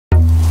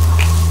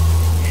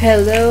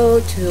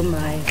Hello to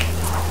my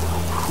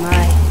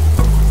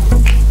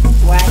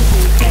YT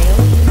fail.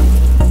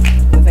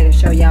 I'm going to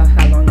show y'all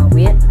how long I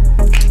went.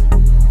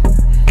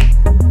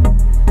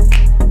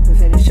 I'm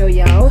going to show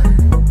y'all.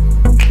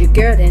 Your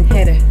girl done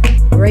had a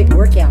great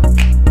workout.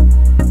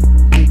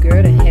 Your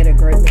girl done had a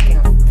great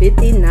workout.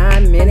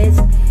 59 minutes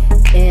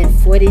and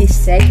 40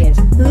 seconds.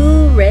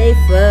 Hooray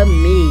for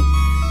me.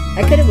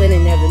 I could have went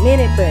another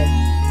minute, but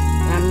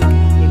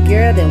your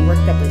girl done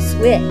worked up a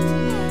sweat.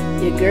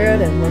 Your girl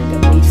done worked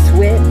up a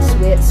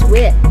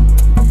sweat.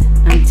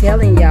 I'm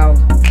telling y'all,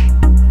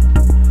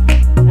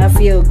 I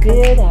feel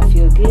good.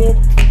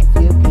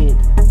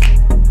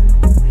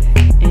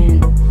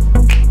 And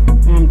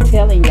I'm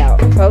telling y'all,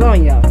 hold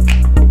on y'all,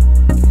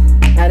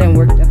 I done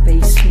worked up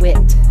a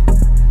sweat.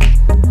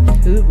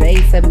 Hooray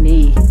for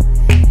me.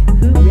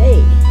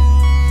 Hooray.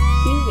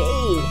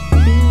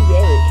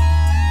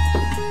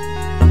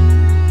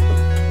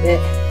 But,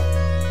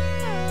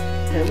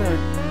 hold on.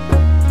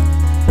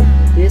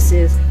 This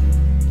is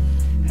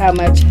how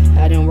much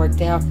I done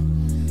worked out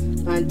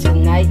on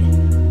tonight.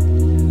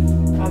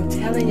 I'm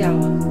telling y'all,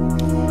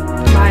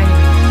 my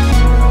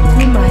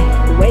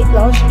weight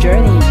loss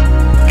journey.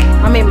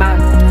 I mean my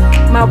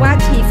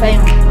YT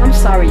fam. I'm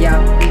sorry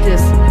y'all. I'm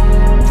just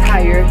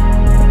tired.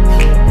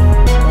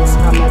 That's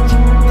how much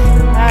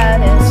I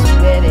done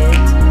sweated.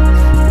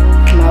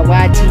 My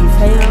YT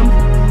fam.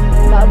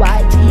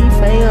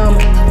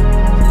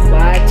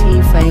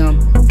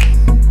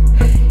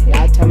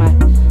 Y'all tell me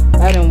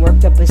I done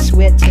worked up a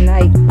sweat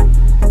tonight.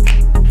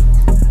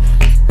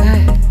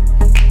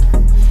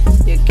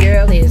 Your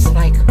girl is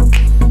like,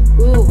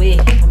 ooh wee,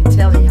 I'm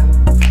telling y'all.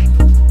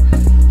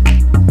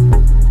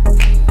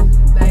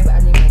 Babe, I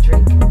need my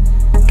drink.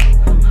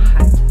 I'm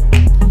hot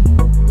today.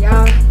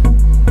 Y'all,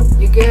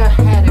 your girl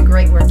had a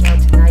great workout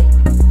tonight.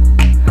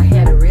 I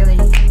had a really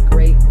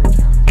great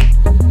workout.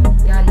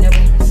 Y'all know what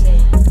I'm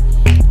saying.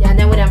 Y'all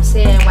know what I'm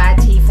saying,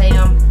 YT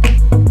fam.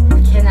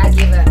 I cannot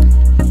give up.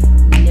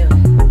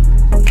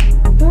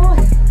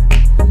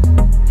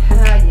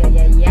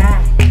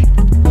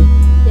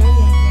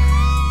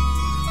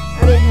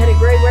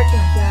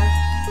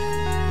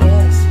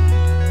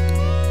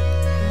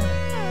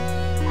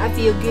 I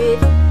feel good.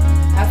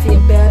 I feel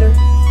better.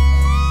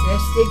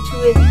 Let's stick to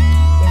it.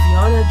 If you're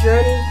on a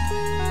journey,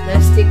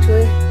 let's stick to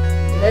it.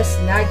 Let's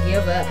not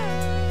give up.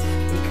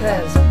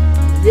 Because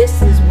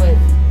this is what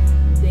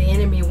the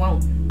enemy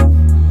wants.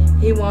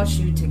 He wants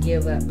you to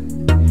give up.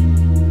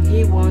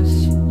 He wants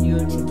you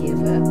to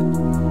give up.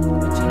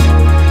 But you know,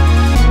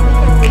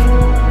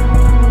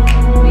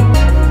 we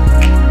got it.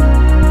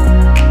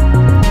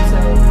 So,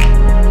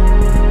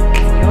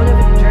 if you're on a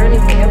journey,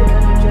 whatever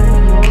kind of journey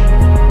you're on,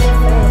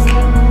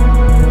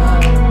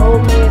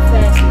 old man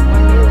fasting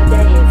 1 meal a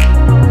day.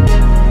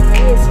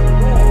 If you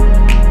want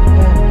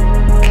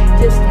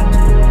this and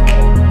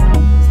that,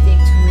 just stick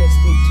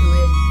to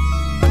it.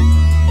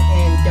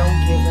 And don't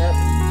give up.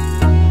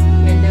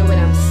 You know what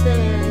I'm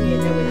saying?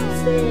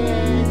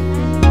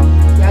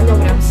 Y'all know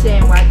what I'm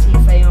saying, YT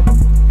fam.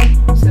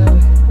 So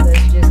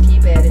let's just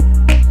keep at it.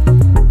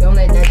 Don't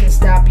let nothing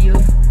stop you.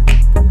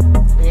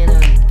 And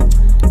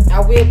I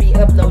will be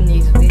uploading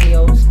these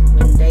videos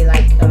when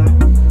daylight comes.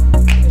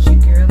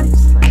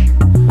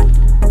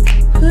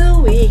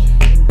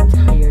 I'm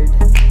tired.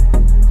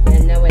 You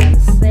know what I'm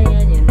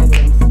saying?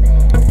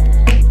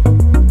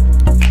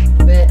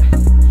 But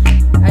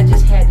I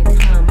just had to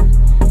come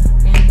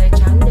and let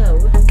y'all know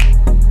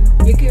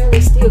your girl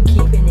is still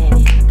keeping at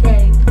it,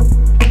 okay?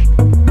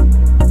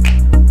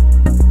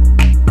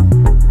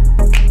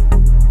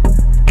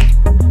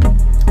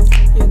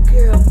 Your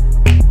girl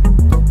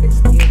is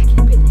still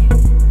keeping at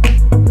it,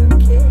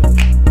 okay?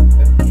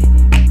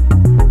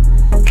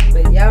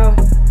 But y'all,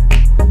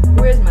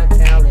 where's my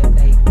towel at,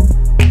 babe?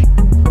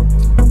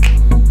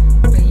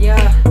 But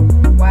yeah,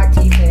 YT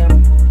fam,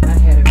 I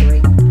had a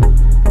great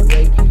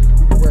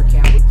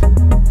workout.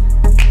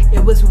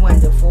 It was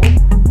wonderful.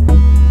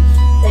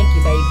 Thank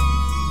you, babe.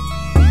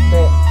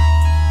 But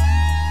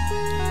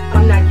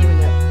I'm not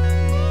giving up.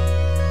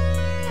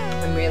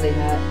 I'm really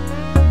not.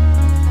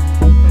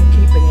 I'm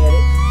keeping at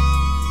it.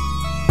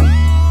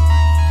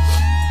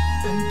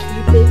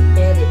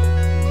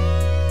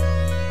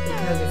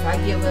 Because if I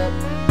give up,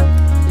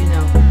 you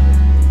know,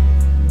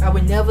 I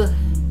would never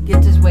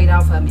get this weight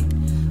off of me.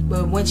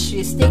 But once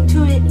you stick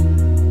to it,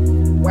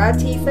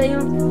 YT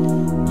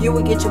fam, you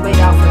will get your weight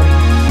off of it.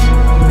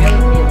 You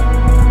really will.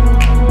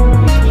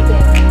 You keep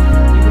at it,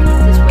 you will get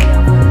this weight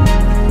off of it.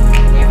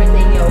 And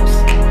everything else,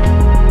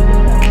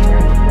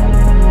 turn it right.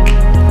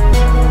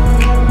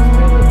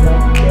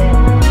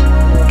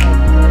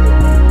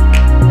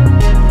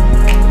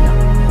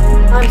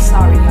 I'm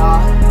sorry,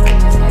 y'all. I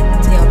just had to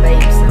tell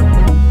babe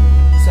something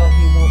so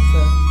he won't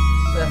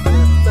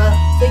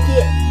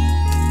forget.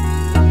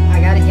 I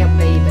gotta help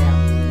babe out.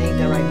 Ain't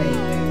that right, babe?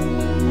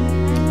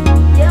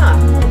 Yeah.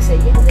 He said,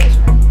 yeah, that's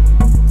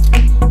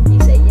right. He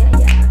said,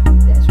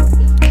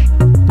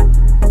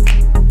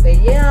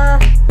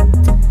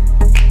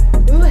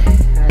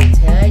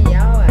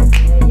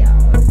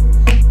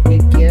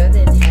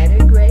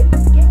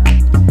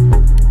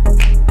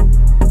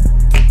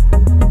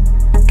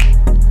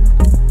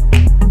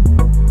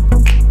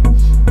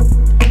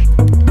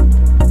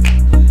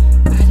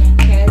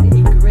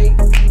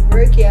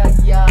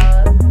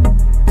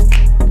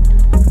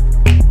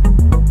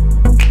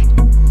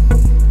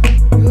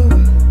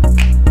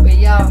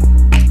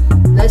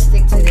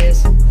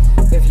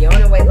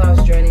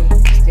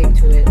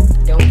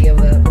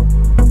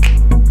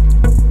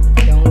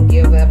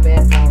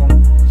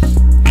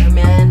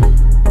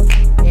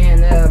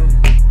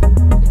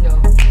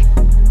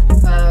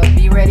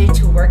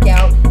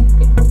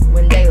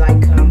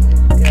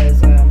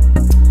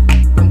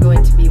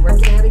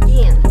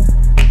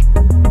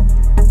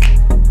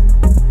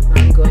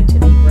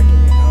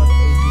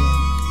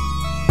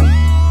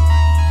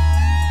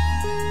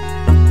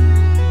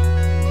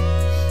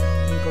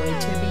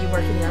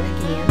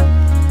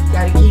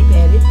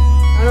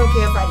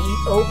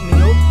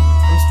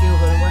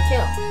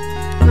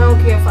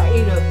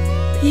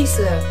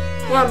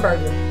 one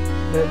burger.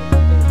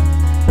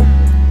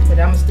 But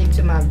I'm gonna stick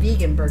to my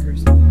vegan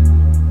burgers.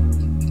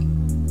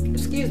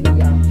 Excuse me,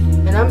 y'all.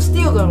 And I'm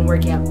still gonna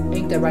work out.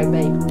 Ain't that right,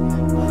 babe? I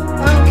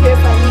don't care if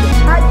I eat a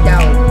hot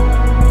dog.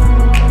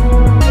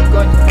 I'm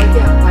going to work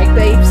out, like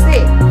babe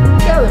said.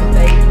 Tell him,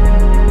 babe.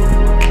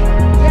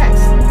 Yes,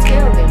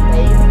 tell him,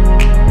 babe.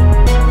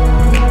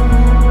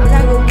 I'm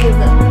not gonna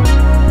give up.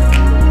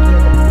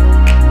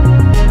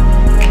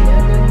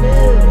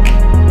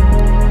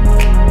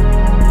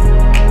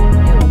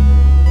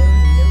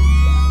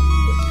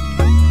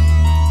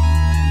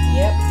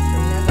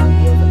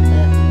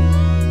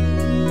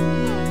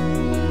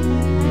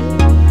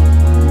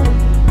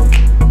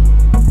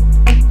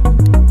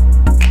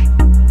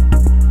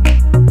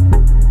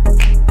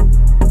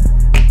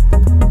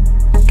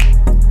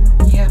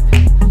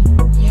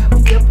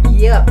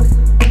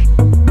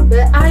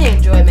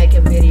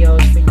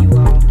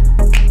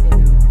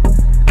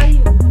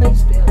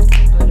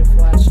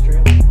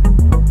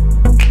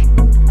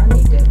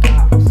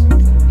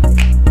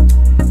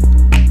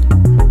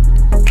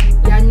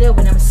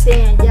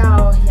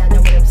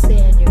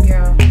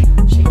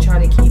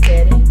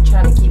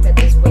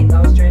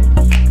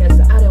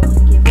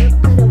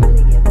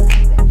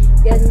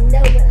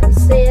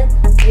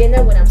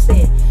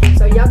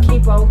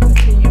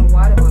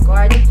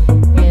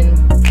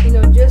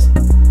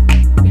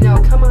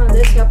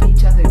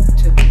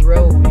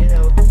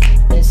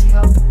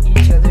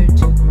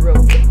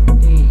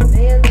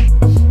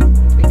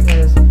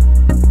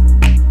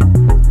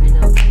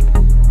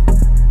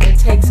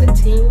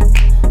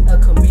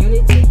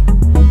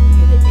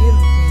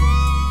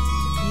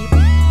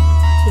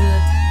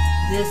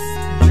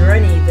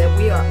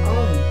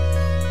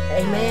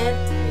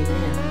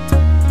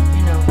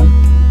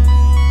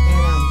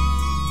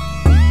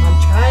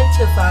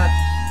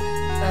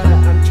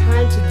 I'm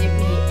trying to get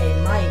me a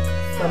mic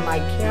for my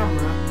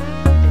camera,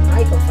 a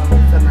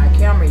microphone for my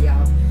camera,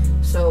 y'all,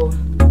 so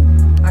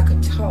I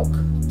could talk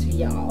to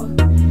y'all.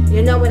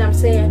 You know what I'm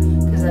saying?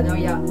 Because I know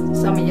y'all,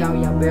 some of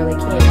y'all barely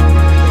can.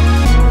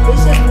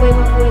 It's just the way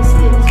my voice is,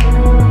 you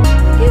know.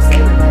 I guess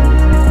everybody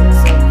is like that,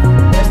 so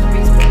that's the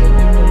reason why they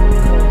get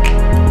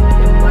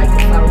them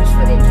microphones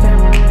for their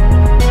camera.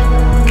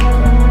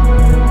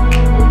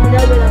 You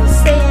know what I'm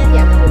saying?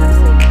 Y'all know what I'm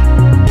saying.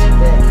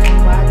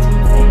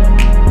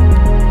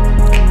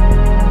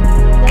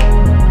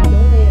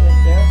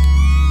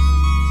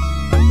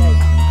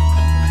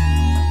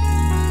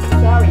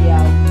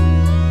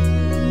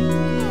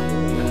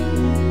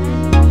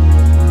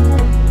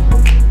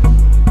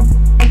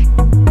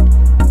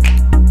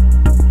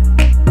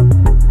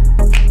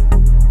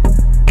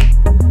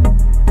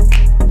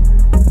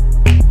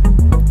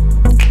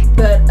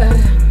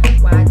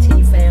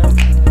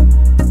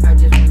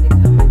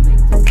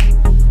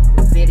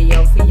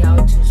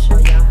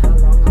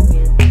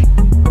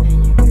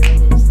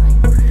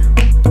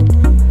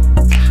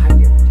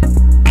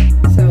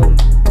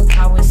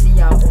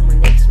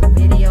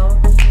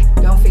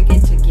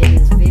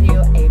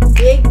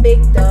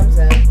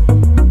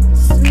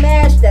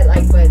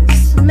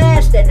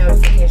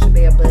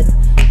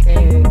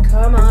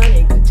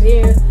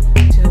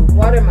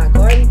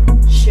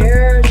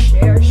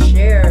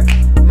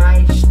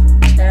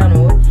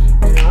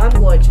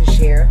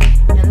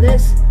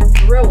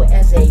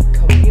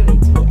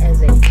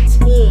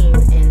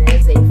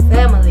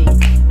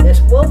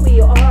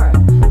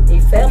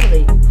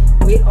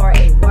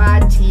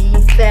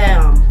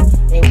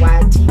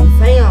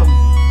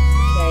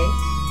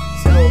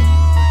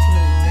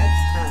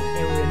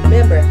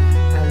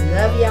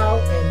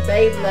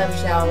 Babe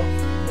loves y'all,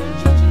 and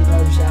Gigi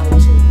loves y'all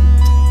too.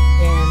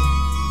 And,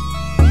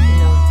 you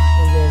know,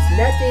 and there's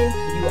nothing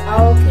you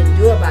all can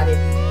do about it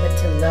but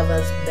to love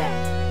us back.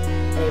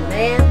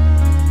 Amen?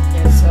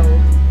 And so,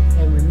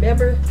 and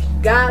remember,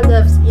 God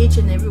loves each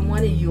and every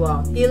one of you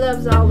all. He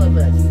loves all of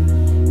us.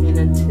 And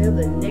until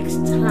the next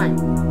time,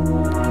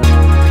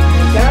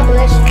 may God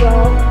bless you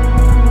all.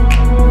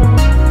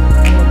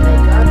 And may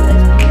God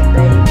bless me and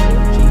Babe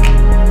and Gigi.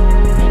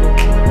 And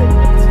until the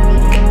next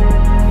video.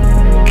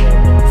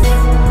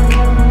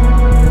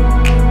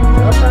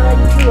 Up on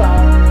you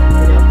all,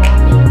 and up on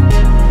me.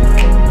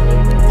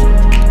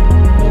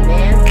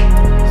 Amen.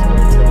 So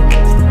until the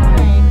next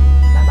time,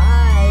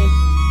 bye-bye.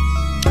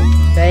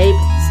 Babe,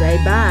 say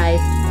bye.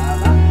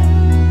 Bye-bye.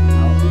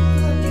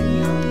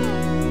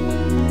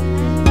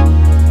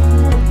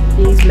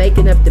 He's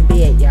making up the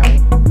bed, y'all.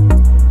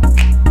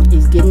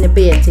 He's getting the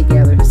bed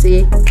together.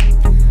 See?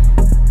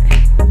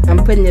 I'm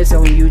putting this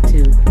on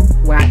YouTube.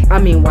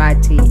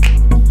 YT.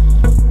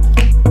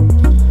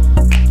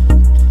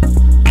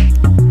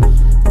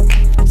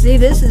 See,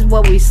 this is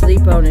what we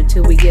sleep on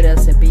until we get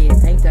us a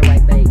bed. Ain't that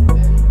right, babe?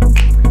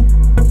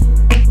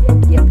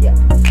 Yep.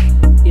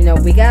 You know,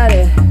 we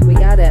gotta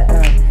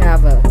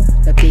have a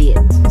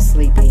bed to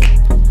sleep in.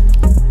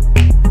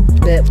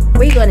 But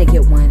we're gonna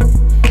get one,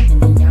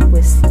 and then y'all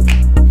will see.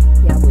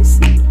 Y'all will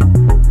see.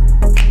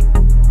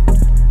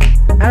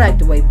 I like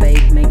the way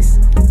Babe makes,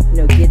 you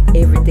know, get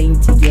everything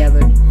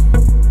together.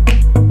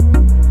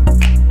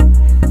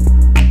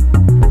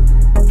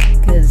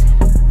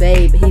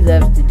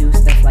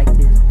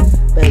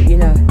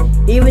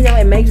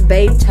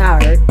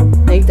 tired.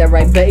 Ain't that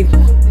right, babe?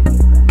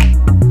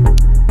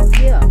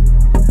 Yeah.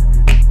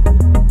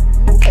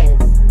 Yes.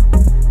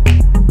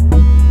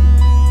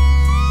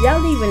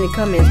 Y'all leave in the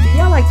comments. Do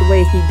y'all like the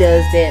way he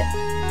does that?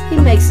 He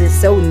makes it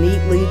so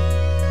neatly.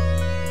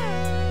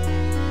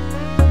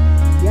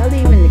 Y'all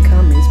leave in the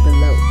comments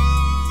below.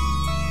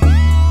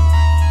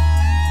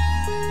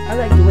 I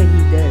like the way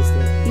he does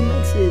that. He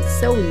makes it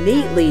so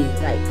neatly,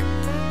 like.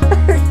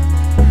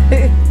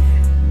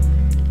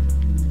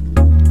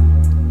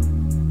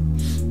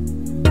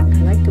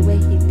 I like the way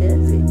he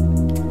does it.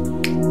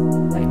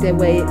 Like that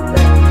way,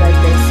 like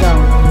that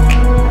song.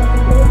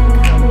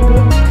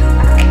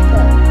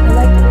 I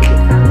like the way you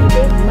call me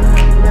Big Mama.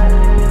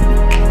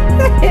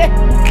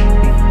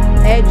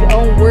 Add your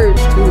own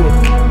words to it.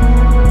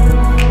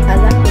 I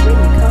like the way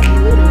you call me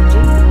Little G.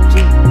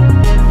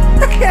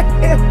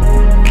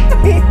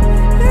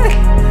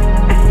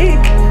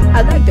 I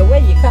like the way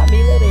you call me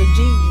Little G.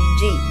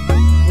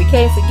 We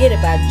can't forget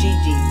about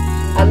Gigi.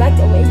 I like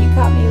the way you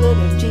call me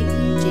Little G.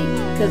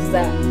 Cause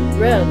I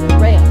run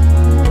around,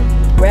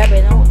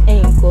 grabbing on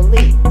ankle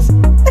legs.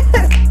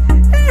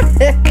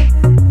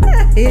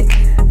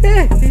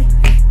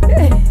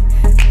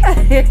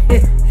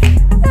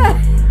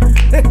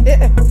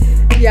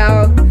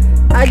 Y'all,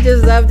 I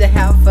just love to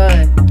have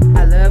fun.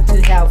 I love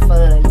to have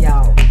fun,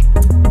 y'all.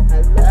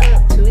 I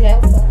love to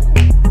have fun.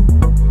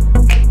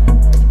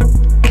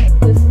 I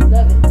just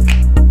love it.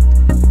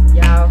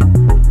 Y'all,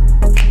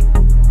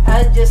 I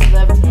just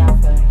love to have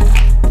fun.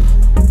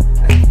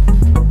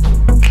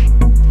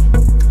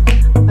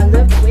 I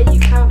love the way you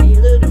call me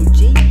Little G.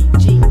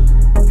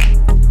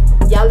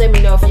 Y'all let me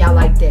know if y'all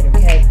like that,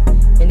 okay?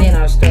 And then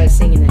I'll start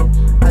singing it.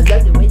 I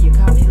love the way you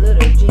call me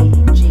Little G.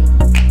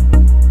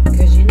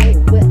 Cause you know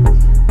what?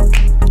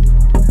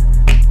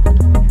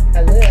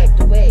 I love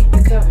the way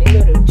you call me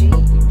Little G.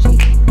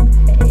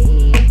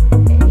 Hey.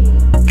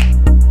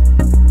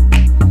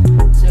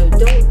 So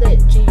don't let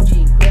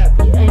Gigi grab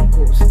your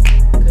ankles.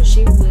 Cause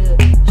she's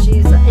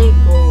an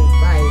ankle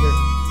biter.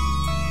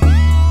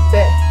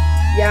 But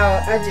y'all,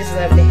 I just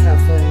love to have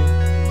fun.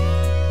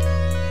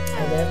 I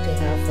love to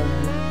have fun.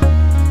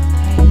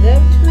 I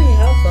love to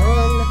have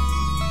fun.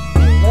 I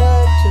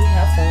love to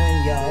have fun,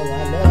 y'all. I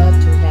love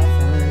to have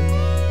fun.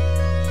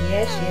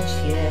 Yes.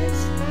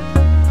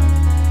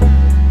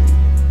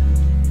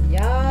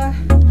 Y'all,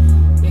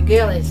 your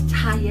girl is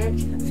tired.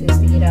 I'm supposed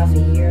to get off of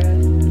here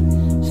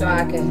so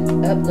I can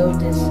upload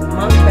this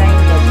mukbang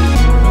that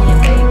me and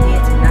babe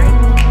did tonight.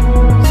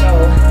 So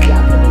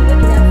y'all can be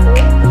looking out for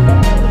it.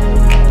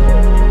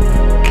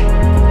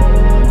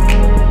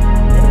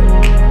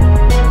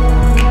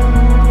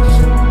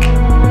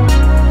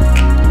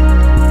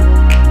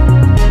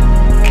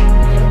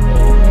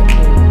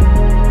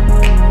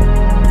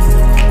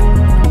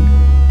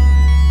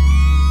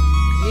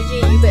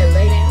 You better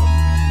lay down.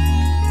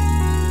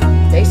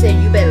 They said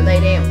you better lay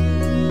down.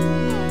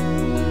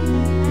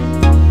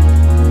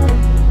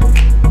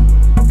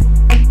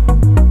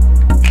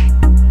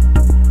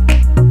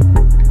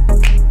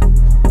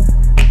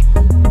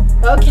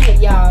 Okay,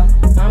 y'all.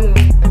 I'm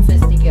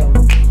supposed to go.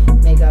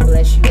 May God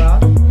bless you all.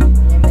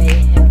 And may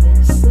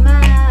heaven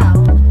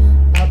smile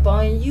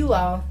upon you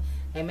all.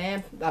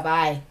 Amen.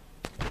 Bye-bye.